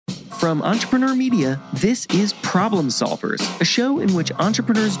From Entrepreneur Media, this is Problem Solvers, a show in which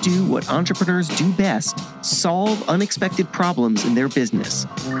entrepreneurs do what entrepreneurs do best: solve unexpected problems in their business.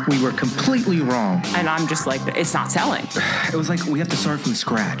 We were completely wrong. And I'm just like, it's not selling. It was like we have to start from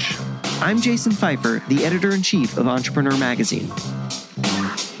scratch. I'm Jason Pfeiffer, the editor-in-chief of Entrepreneur Magazine.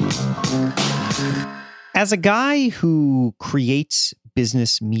 As a guy who creates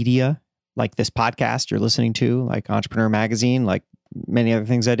business media, like this podcast you're listening to, like Entrepreneur Magazine, like many other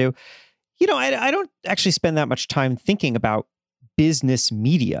things I do, I don't actually spend that much time thinking about business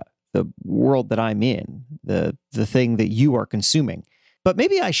media, the world that I'm in, the thing that you are consuming. But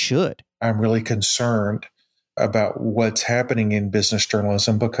maybe I should. I'm really concerned about what's happening in business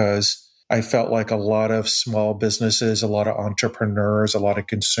journalism because I felt like a lot of small businesses, a lot of entrepreneurs, a lot of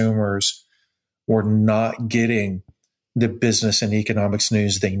consumers were not getting the business and economics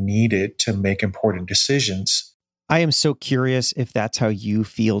news they needed to make important decisions. I am so curious if that's how you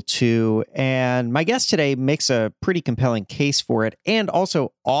feel too. And my guest today makes a pretty compelling case for it and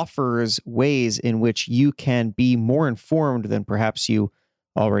also offers ways in which you can be more informed than perhaps you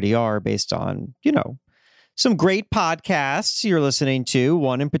already are based on, some great podcasts you're listening to,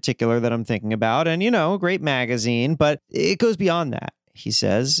 one in particular that I'm thinking about, and, a great magazine. But it goes beyond that, he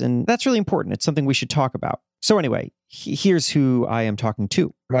says, and that's really important. It's something we should talk about. So anyway, here's who I am talking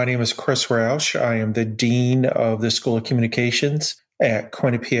to. My name is Chris Roush. I am the Dean of the School of Communications at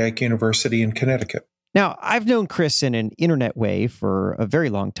Quinnipiac University in Connecticut. Now, I've known Chris in an internet way for a very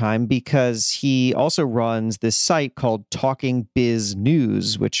long time because he also runs this site called Talking Biz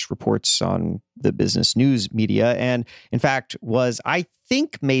News, which reports on the business news media. And in fact, was, I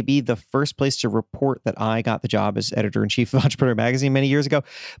think, maybe the first place to report that I got the job as editor-in-chief of Entrepreneur Magazine many years ago.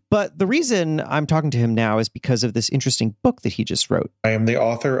 But the reason I'm talking to him now is because of this interesting book that he just wrote. I am the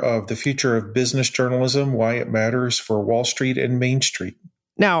author of The Future of Business Journalism, Why It Matters for Wall Street and Main Street.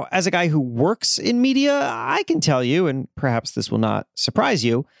 Now, as a guy who works in media, I can tell you, and perhaps this will not surprise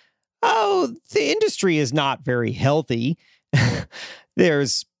you, the industry is not very healthy.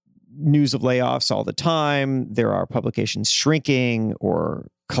 There's news of layoffs all the time. There are publications shrinking or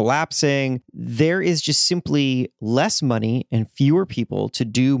collapsing. There is just simply less money and fewer people to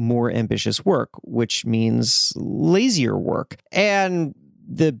do more ambitious work, which means lazier work. And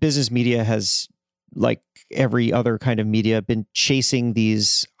the business media has, like every other kind of media, been chasing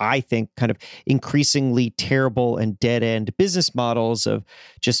these, I think, kind of increasingly terrible and dead-end business models of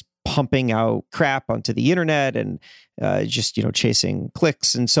just pumping out crap onto the internet and chasing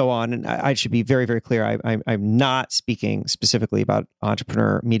clicks and so on. And I should be very, very clear. I'm not speaking specifically about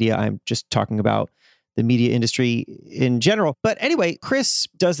entrepreneur media. I'm just talking about the media industry in general. But anyway, Chris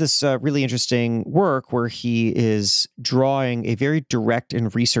does this really interesting work where he is drawing a very direct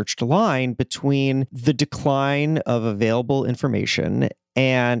and researched line between the decline of available information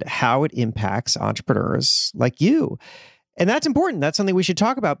and how it impacts entrepreneurs like you. And that's important. That's something we should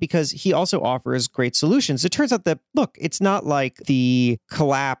talk about because he also offers great solutions. It turns out that, look, it's not like the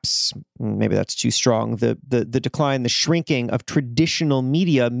collapse, maybe that's too strong, the decline, the shrinking of traditional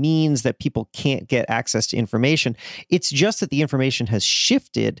media means that people can't get access to information. It's just that the information has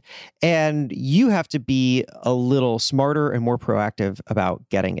shifted and you have to be a little smarter and more proactive about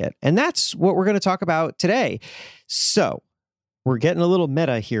getting it. And that's what we're going to talk about today. So we're getting a little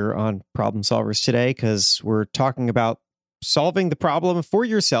meta here on Problem Solvers today because we're talking about solving the problem for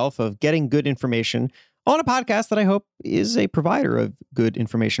yourself of getting good information on a podcast that I hope is a provider of good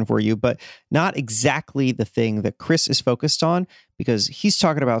information for you, but not exactly the thing that Chris is focused on because he's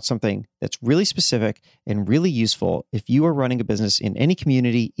talking about something that's really specific and really useful if you are running a business in any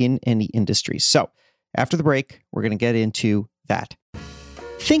community, in any industry. So after the break, we're going to get into that.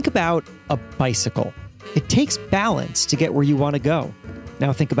 Think about a bicycle. It takes balance to get where you want to go.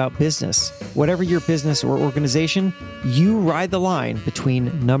 Now think about business. Whatever your business or organization, you ride the line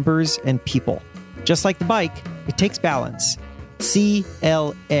between numbers and people. Just like the bike, it takes balance.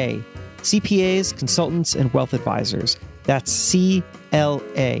 CLA. CPAs, consultants, and wealth advisors. That's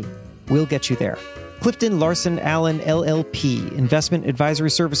CLA. We'll get you there. Clifton Larson Allen LLP. Investment advisory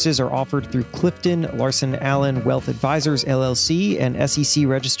services are offered through Clifton Larson Allen Wealth Advisors LLC, an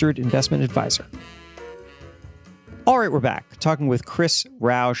SEC-registered investment advisor. All right, we're back talking with Chris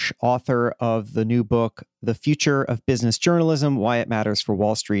Roush, author of the new book, The Future of Business Journalism, Why It Matters for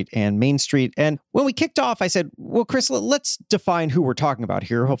Wall Street and Main Street. And when we kicked off, I said, well, Chris, let's define who we're talking about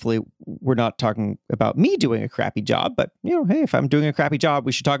here. Hopefully, we're not talking about me doing a crappy job, but, hey, if I'm doing a crappy job,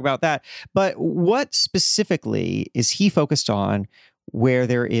 we should talk about that. But what specifically is he focused on where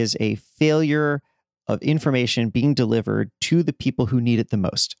there is a failure of information being delivered to the people who need it the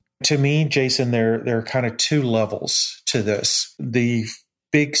most? To me, Jason, there are kind of two levels to this. The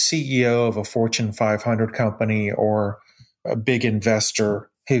big CEO of a Fortune 500 company or a big investor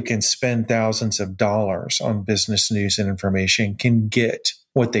who can spend thousands of dollars on business news and information can get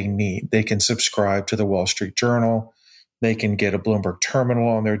what they need. They can subscribe to the Wall Street Journal. They can get a Bloomberg terminal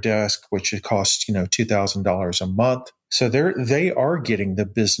on their desk, which it costs, $2,000 a month. So they are getting the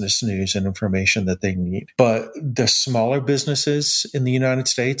business news and information that they need. But the smaller businesses in the United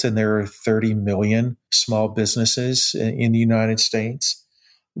States, and there are 30 million small businesses in the United States,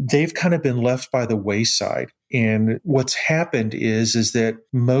 they've kind of been left by the wayside. And what's happened is that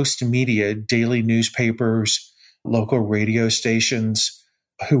most media, daily newspapers, local radio stations,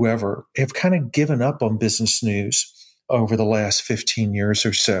 whoever, have kind of given up on business news over the last 15 years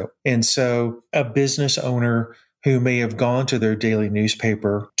or so. And so a business owner who may have gone to their daily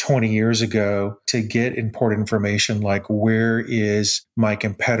newspaper 20 years ago to get important information like where is my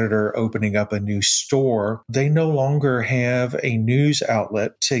competitor opening up a new store, they no longer have a news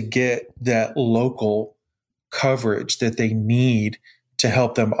outlet to get that local coverage that they need to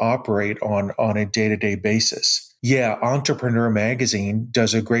help them operate on a day-to-day basis. Yeah, Entrepreneur Magazine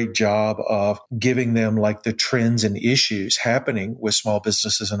does a great job of giving them like the trends and issues happening with small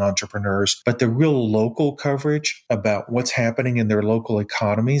businesses and entrepreneurs. But the real local coverage about what's happening in their local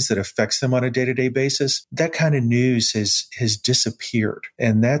economies that affects them on a day-to-day basis, that kind of news has disappeared.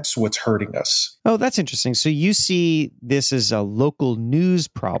 And that's what's hurting us. Oh, that's interesting. So you see this as a local news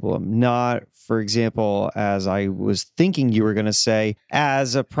problem, not, for example, as I was thinking you were going to say,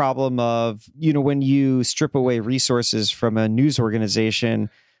 as a problem of, when you strip away resources from a news organization,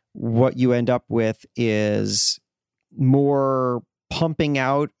 what you end up with is more pumping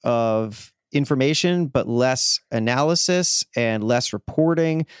out of information, but less analysis and less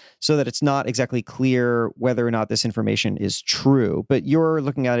reporting, so that it's not exactly clear whether or not this information is true. But you're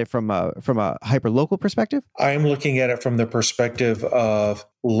looking at it from a hyper-local perspective? I'm looking at it from the perspective of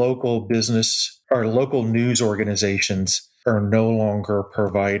local business or local news organizations are no longer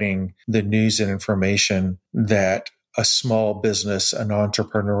providing the news and information that a small business, an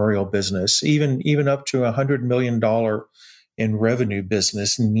entrepreneurial business, even up to $100 million in revenue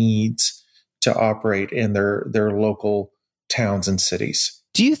business needs to operate in their local towns and cities.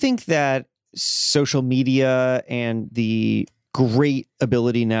 Do you think that social media and the great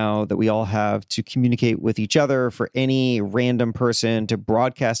ability now that we all have to communicate with each other, for any random person to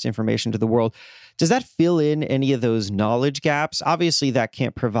broadcast information to the world, does that fill in any of those knowledge gaps? Obviously, that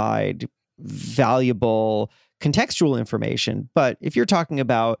can't provide valuable contextual information, but if you're talking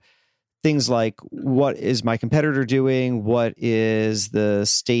about things like what is my competitor doing, what is the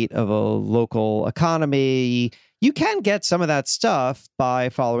state of a local economy, you can get some of that stuff by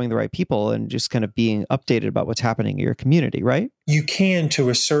following the right people and just kind of being updated about what's happening in your community, right? You can to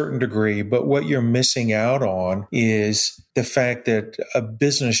a certain degree, but what you're missing out on is the fact that a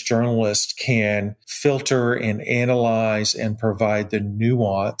business journalist can filter and analyze and provide the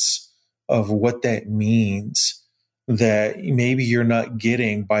nuance of what that means that maybe you're not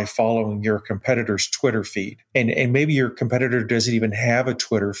getting by following your competitor's Twitter feed. And maybe your competitor doesn't even have a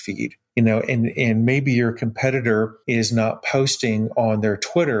Twitter feed, and maybe your competitor is not posting on their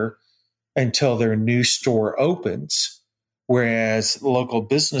Twitter until their new store opens. Whereas local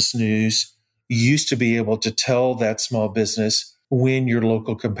business news used to be able to tell that small business when your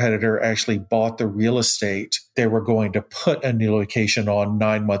local competitor actually bought the real estate they were going to put a new location on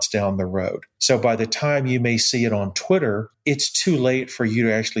 9 months down the road. So by the time you may see it on Twitter, it's too late for you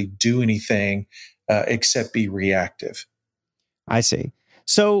to actually do anything except be reactive. I see.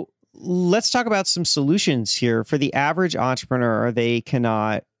 So let's talk about some solutions here. For the average entrepreneur, they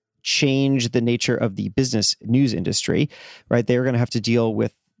cannot change the nature of the business news industry, right? They're going to have to deal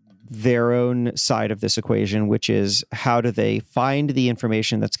with their own side of this equation, which is how do they find the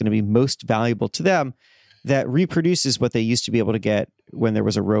information that's going to be most valuable to them that reproduces what they used to be able to get when there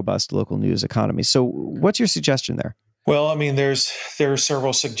was a robust local news economy. So what's your suggestion there? Well, I mean, there are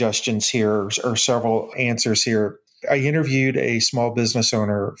several suggestions here or several answers here. I interviewed a small business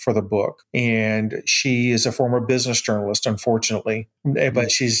owner for the book, and she is a former business journalist, unfortunately, but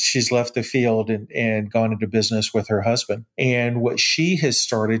she's left the field and gone into business with her husband. And what she has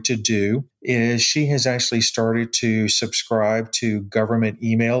started to do is she has actually started to subscribe to government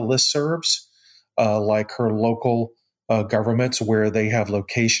email listservs, like her local governments where they have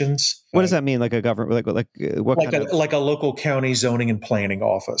locations. What does that mean? Like a government, like a local county zoning and planning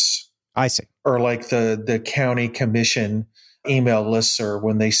office. I see. Or like the county commission email listserv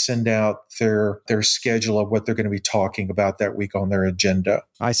when they send out their schedule of what they're going to be talking about that week on their agenda.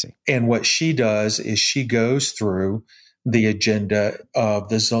 I see. And what she does is she goes through the agenda of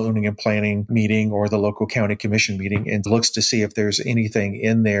the zoning and planning meeting or the local county commission meeting and looks to see if there's anything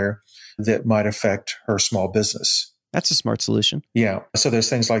in there that might affect her small business. That's a smart solution. Yeah. So there's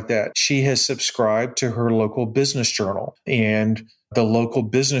things like that. She has subscribed to her local business journal, and the local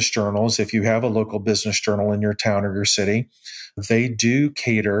business journals, if you have a local business journal in your town or your city, they do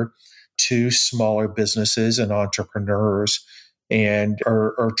cater to smaller businesses and entrepreneurs and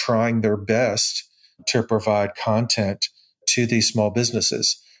are trying their best to provide content to these small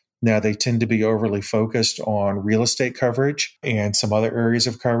businesses. Now, they tend to be overly focused on real estate coverage and some other areas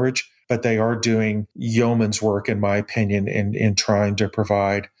of coverage, but they are doing yeoman's work, in my opinion, in trying to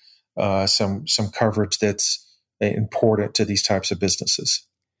provide some coverage that's important to these types of businesses.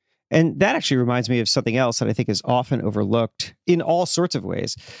 And that actually reminds me of something else that I think is often overlooked in all sorts of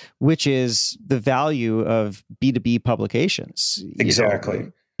ways, which is the value of B2B publications. Exactly. You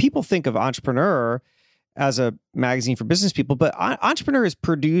know, people think of Entrepreneur as a magazine for business people, but Entrepreneur is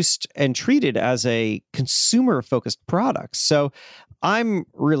produced and treated as a consumer-focused product. So I'm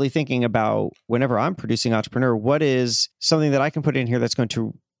really thinking about, whenever I'm producing Entrepreneur, what is something that I can put in here that's going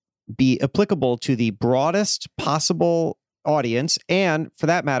to be applicable to the broadest possible audience, and for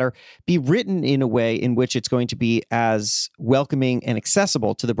that matter, be written in a way in which it's going to be as welcoming and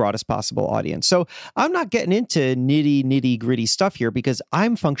accessible to the broadest possible audience. So I'm not getting into nitty gritty stuff here because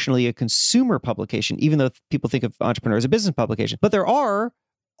I'm functionally a consumer publication, even though people think of Entrepreneur as a business publication. But there are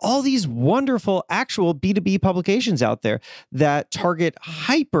all these wonderful actual B2B publications out there that target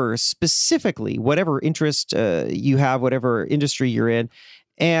hyper specifically whatever interest you have, whatever industry you're in.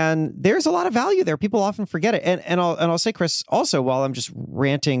 And there's a lot of value there. People often forget it. And I'll say, Chris, also, while I'm just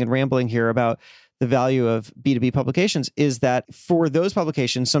ranting and rambling here about the value of B2B publications, is that for those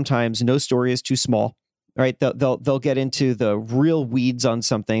publications, sometimes no story is too small, right? They'll get into the real weeds on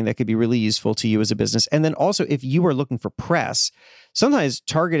something that could be really useful to you as a business. And then also, if you are looking for press, sometimes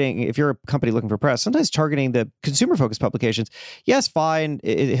targeting, if you're a company looking for press, sometimes targeting the consumer-focused publications, yes, fine,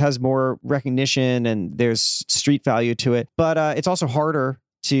 it has more recognition and there's street value to it, but it's also harder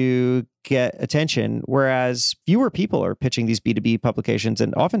to get attention, whereas fewer people are pitching these B2B publications.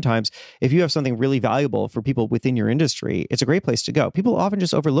 And oftentimes, if you have something really valuable for people within your industry, it's a great place to go. People often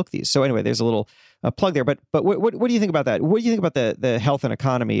just overlook these. So anyway, there's a little plug there. But what do you think about that? What do you think about the health and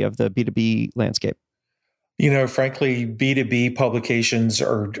economy of the B2B landscape? You know, frankly, B2B publications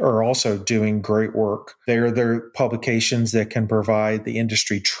are also doing great work. They're publications that can provide the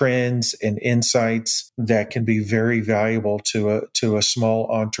industry trends and insights that can be very valuable to a small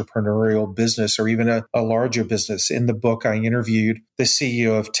entrepreneurial business or even a larger business. In the book, I interviewed the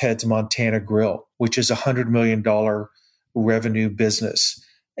CEO of Ted's Montana Grill, which is a $100 million revenue business.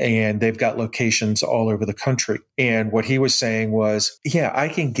 And they've got locations all over the country. And what he was saying was, yeah, I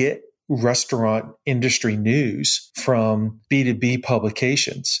can get restaurant industry news from B2B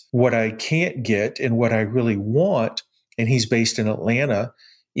publications. What I can't get and what I really want, and he's based in Atlanta,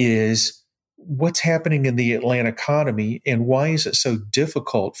 is what's happening in the Atlanta economy and why is it so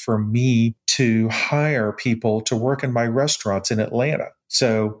difficult for me to hire people to work in my restaurants in Atlanta?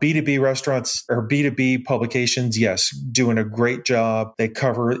 So B2B restaurants or B2B publications, yes, doing a great job. They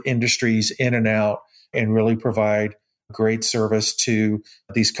cover industries in and out and really provide great service to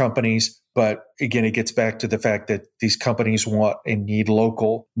these companies. But again, it gets back to the fact that these companies want and need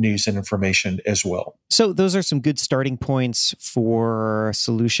local news and information as well. So those are some good starting points for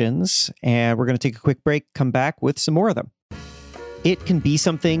solutions. And we're going to take a quick break, come back with some more of them. It can be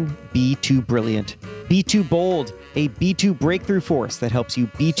something, be too brilliant, be too bold, a B2 breakthrough force that helps you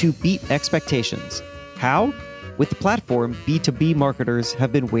B2 beat expectations. How? With the platform B2B marketers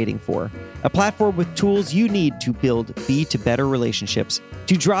have been waiting for. A platform with tools you need to build B2 better relationships,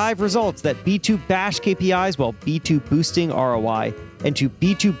 to drive results that B2 bash KPIs while B2 boosting ROI, and to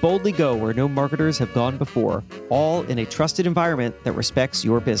B2 boldly go where no marketers have gone before, all in a trusted environment that respects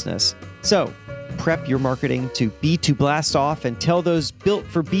your business. So, prep your marketing to B2 blast off and tell those built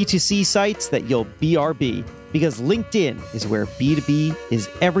for B2C sites that you'll BRB, because LinkedIn is where B2B is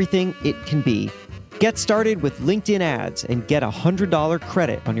everything it can be. Get started with LinkedIn ads and get $100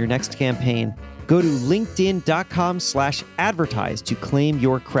 credit on your next campaign. Go to linkedin.com/advertise to claim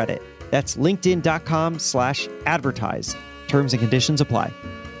your credit. That's linkedin.com/advertise. Terms and conditions apply.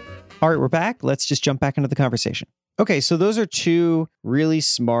 All right, we're back. Let's just jump back into the conversation. Okay, so those are two really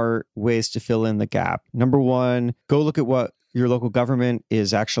smart ways to fill in the gap. Number one, go look at what your local government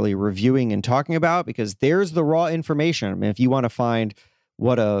is actually reviewing and talking about, because there's the raw information. I mean, if you want to find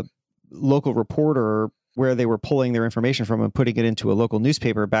what a local reporter where they were pulling their information from and putting it into a local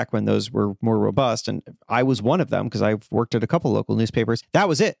newspaper back when those were more robust. And I was one of them because I've worked at a couple local newspapers. That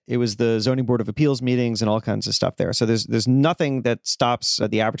was it. It was the zoning board of appeals meetings and all kinds of stuff there. So there's nothing that stops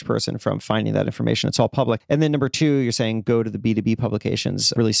the average person from finding that information. It's all public. And then number two, you're saying go to the B2B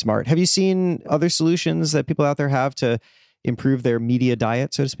publications. Really smart. Have you seen other solutions that people out there have to improve their media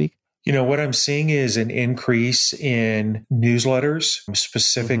diet, so to speak? What I'm seeing is an increase in newsletters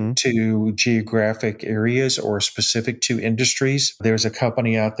specific to geographic areas or specific to industries. There's a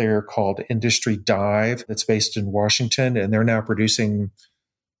company out there called Industry Dive that's based in Washington, and they're now producing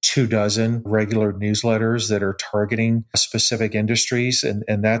 24 regular newsletters that are targeting specific industries.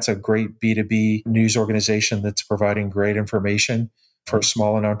 And that's a great B2B news organization that's providing great information for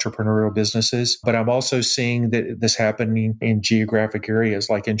small and entrepreneurial businesses. But I'm also seeing that this happening in geographic areas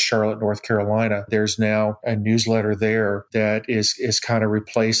like in Charlotte, North Carolina. There's now a newsletter there that is kind of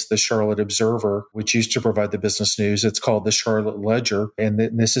replaced the Charlotte Observer, which used to provide the business news. It's called the Charlotte Ledger. And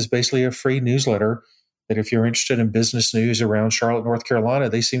this is basically a free newsletter that if you're interested in business news around Charlotte, North Carolina,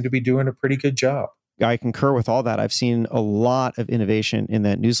 they seem to be doing a pretty good job. I concur with all that. I've seen a lot of innovation in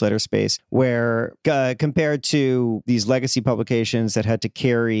that newsletter space where compared to these legacy publications that had to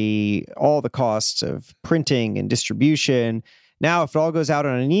carry all the costs of printing and distribution, now if it all goes out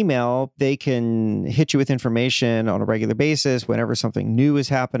on an email, they can hit you with information on a regular basis whenever something new is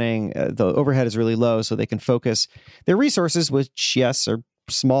happening. The overhead is really low, so they can focus their resources, which, yes, are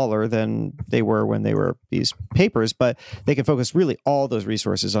smaller than they were when they were these papers, but they can focus really all those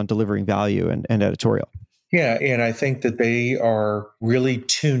resources on delivering value and editorial. Yeah, and I think that they are really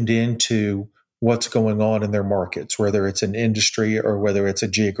tuned into what's going on in their markets, whether it's an industry or whether it's a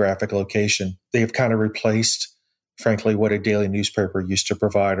geographic location. They've kind of replaced, frankly, what a daily newspaper used to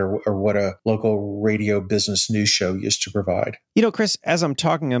provide or what a local radio business news show used to provide. Chris, as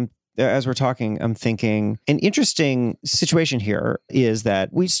we're talking, I'm thinking an interesting situation here is that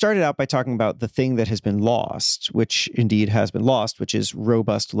we started out by talking about the thing that has been lost, which indeed has been lost, which is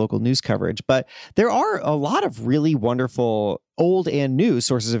robust local news coverage. But there are a lot of really wonderful old and new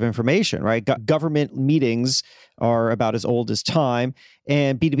sources of information, right? Government meetings are about as old as time,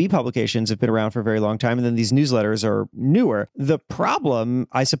 and B2B publications have been around for a very long time, and then these newsletters are newer. The problem,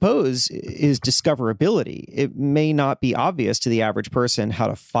 I suppose, is discoverability. It may not be obvious to the average person how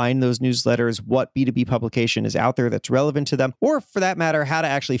to find those newsletters, what B2B publication is out there that's relevant to them, or for that matter, how to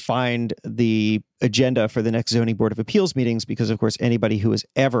actually find the agenda for the next zoning board of appeals meetings, because of course, anybody who has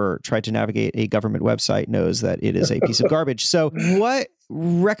ever tried to navigate a government website knows that it is a piece of garbage. So what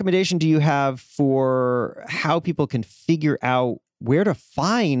recommendation do you have for how people can figure out where to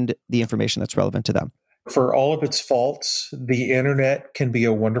find the information that's relevant to them? For all of its faults, the internet can be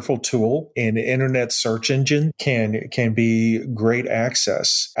a wonderful tool, and the internet search engine can be great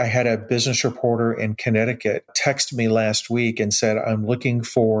access. I had a business reporter in Connecticut text me last week and said, I'm looking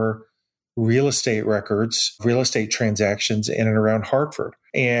for real estate records, real estate transactions in and around Hartford.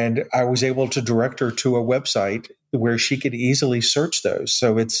 And I was able to direct her to a website where she could easily search those.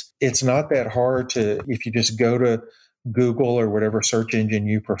 So it's not that hard if you just go to Google or whatever search engine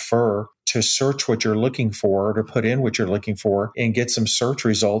you prefer to search what you're looking for, to put in what you're looking for and get some search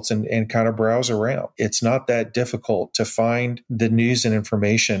results and kind of browse around. It's not that difficult to find the news and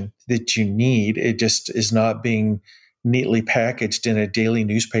information that you need. It just is not being neatly packaged in a daily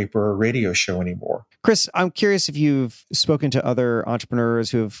newspaper or radio show anymore. Chris, I'm curious if you've spoken to other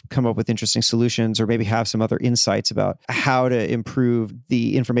entrepreneurs who have come up with interesting solutions or maybe have some other insights about how to improve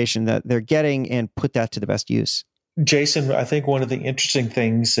the information that they're getting and put that to the best use. Jason, I think one of the interesting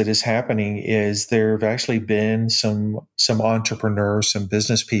things that is happening is there have actually been some entrepreneurs, some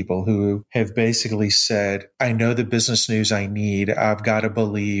business people who have basically said, I know the business news I need. I've got to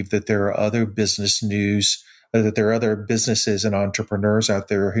believe that there are other business news, that there are other businesses and entrepreneurs out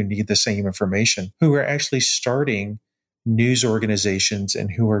there who need the same information, who are actually starting news organizations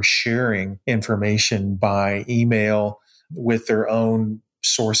and who are sharing information by email with their own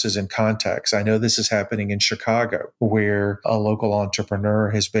sources and contacts. I know this is happening in Chicago, where a local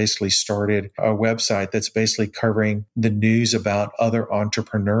entrepreneur has basically started a website that's basically covering the news about other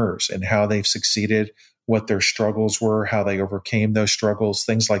entrepreneurs and how they've succeeded, what their struggles were, how they overcame those struggles,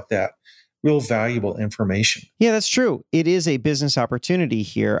 things like that. Real valuable information. Yeah, that's true. It is a business opportunity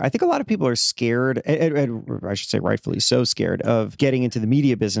here. I think a lot of people are scared, and I should say rightfully so scared, of getting into the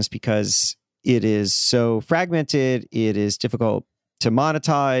media business because it is so fragmented. It is difficult to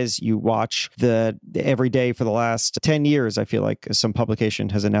monetize. You watch every day for the last 10 years, I feel like some publication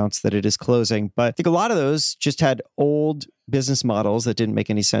has announced that it is closing. But I think a lot of those just had old business models that didn't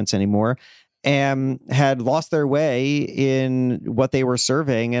make any sense anymore. and had lost their way in what they were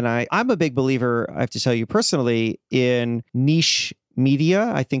serving. And I'm a big believer, I have to tell you personally, in niche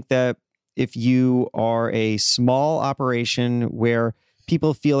media. I think that if you are a small operation where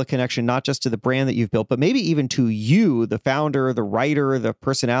people feel a connection not just to the brand that you've built, but maybe even to you, the founder, the writer, the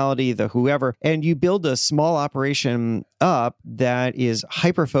personality, the whoever, and you build a small operation up that is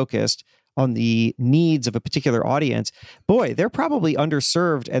hyper-focused on the needs of a particular audience, boy, they're probably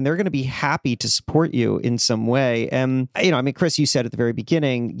underserved and they're going to be happy to support you in some way. And, Chris, you said at the very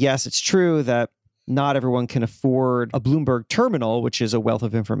beginning, yes, it's true that not everyone can afford a Bloomberg terminal, which is a wealth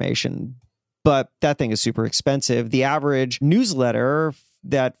of information, but that thing is super expensive. The average newsletter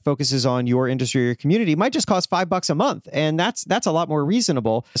that focuses on your industry or your community might just cost $5 a month. And that's a lot more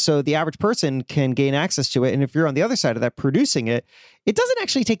reasonable. So the average person can gain access to it. And if you're on the other side of that, producing it, it doesn't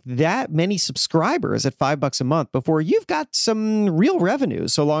actually take that many subscribers at $5 a month before you've got some real revenue,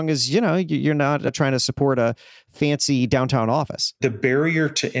 so long as, you're not trying to support a fancy downtown office. The barrier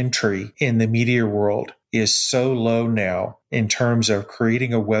to entry in the media world is so low now in terms of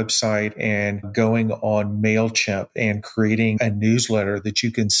creating a website and going on MailChimp and creating a newsletter that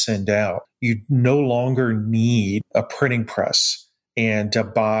you can send out. You no longer need a printing press and to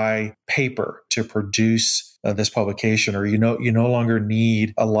buy paper to produce this publication, or you no longer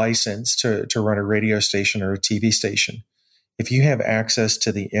need a license to run a radio station or a TV station. If you have access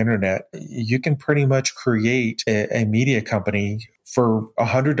to the internet, you can pretty much create a media company for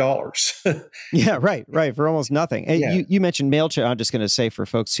 $100. Yeah, right. For almost nothing. Yeah. You mentioned MailChimp. I'm just going to say for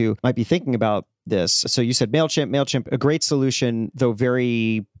folks who might be thinking about this. So you said MailChimp, a great solution, though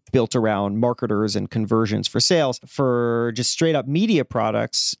very built around marketers and conversions for sales. For just straight up media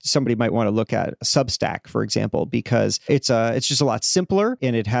products, somebody might want to look at Substack, for example, because it's just a lot simpler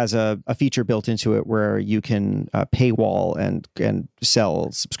and it has a feature built into it where you can paywall and sell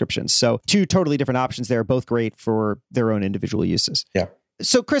subscriptions. So two totally different options there, both great for their own individual uses. Yeah.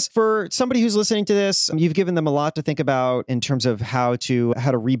 So, Chris, for somebody who's listening to this, you've given them a lot to think about in terms of how to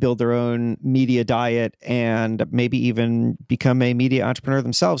rebuild their own media diet and maybe even become a media entrepreneur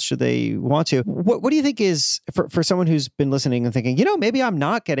themselves, should they want to. What do you think is, for someone who's been listening and thinking, maybe I'm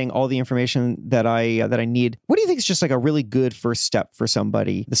not getting all the information that I need. What do you think is just like a really good first step for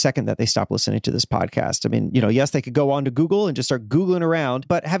somebody the second that they stop listening to this podcast? I mean, yes, they could go on to Google and just start Googling around,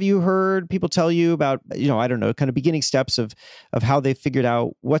 but have you heard people tell you about, I don't know, kind of beginning steps of how they figured out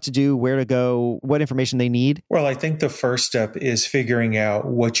what to do, where to go, what information they need? Well, I think the first step is figuring out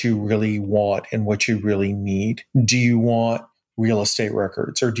what you really want and what you really need. Do you want real estate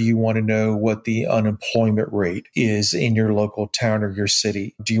records, or do you want to know what the unemployment rate is in your local town or your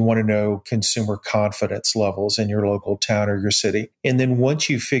city? Do you want to know consumer confidence levels in your local town or your city? And then once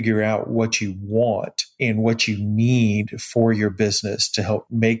you figure out what you want and what you need for your business to help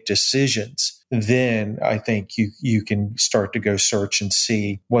make decisions, then I think you can start to go search and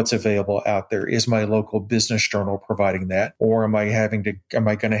see what's available out there. Is my local business journal providing that? Or am I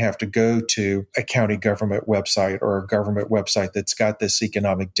going to have to go to a county government website or a government website that's got this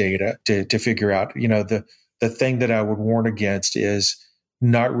economic data to figure out? The thing that I would warn against is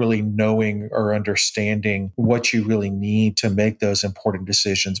not really knowing or understanding what you really need to make those important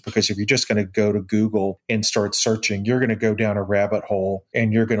decisions. Because if you're just going to go to Google and start searching, you're going to go down a rabbit hole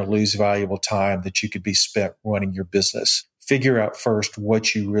and you're going to lose valuable time that you could be spent running your business. Figure out first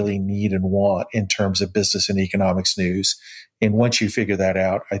what you really need and want in terms of business and economics news. And once you figure that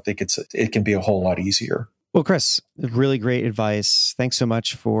out, I think it can be a whole lot easier. Well, Chris, really great advice. Thanks so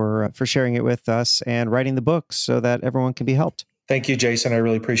much for sharing it with us and writing the book so that everyone can be helped. Thank you, Jason. I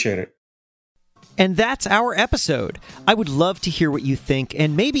really appreciate it. And that's our episode. I would love to hear what you think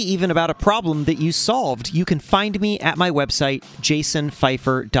and maybe even about a problem that you solved. You can find me at my website,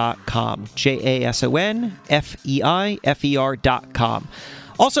 jasonfeifer.com, JASONFEIFER.com.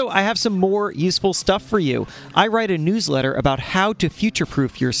 Also, I have some more useful stuff for you. I write a newsletter about how to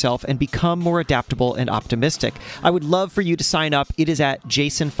future-proof yourself and become more adaptable and optimistic. I would love for you to sign up. It is at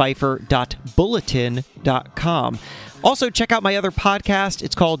jasonfeifer.bulletin.com. Also, check out my other podcast.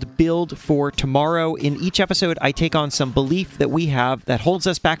 It's called Build for Tomorrow. In each episode, I take on some belief that we have that holds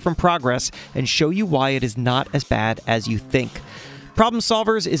us back from progress and show you why it is not as bad as you think. Problem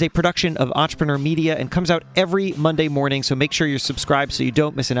Solvers is a production of Entrepreneur Media and comes out every Monday morning, so make sure you're subscribed so you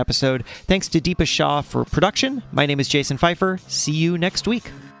don't miss an episode. Thanks to Deepa Shah for production. My name is Jason Feifer. See you next week.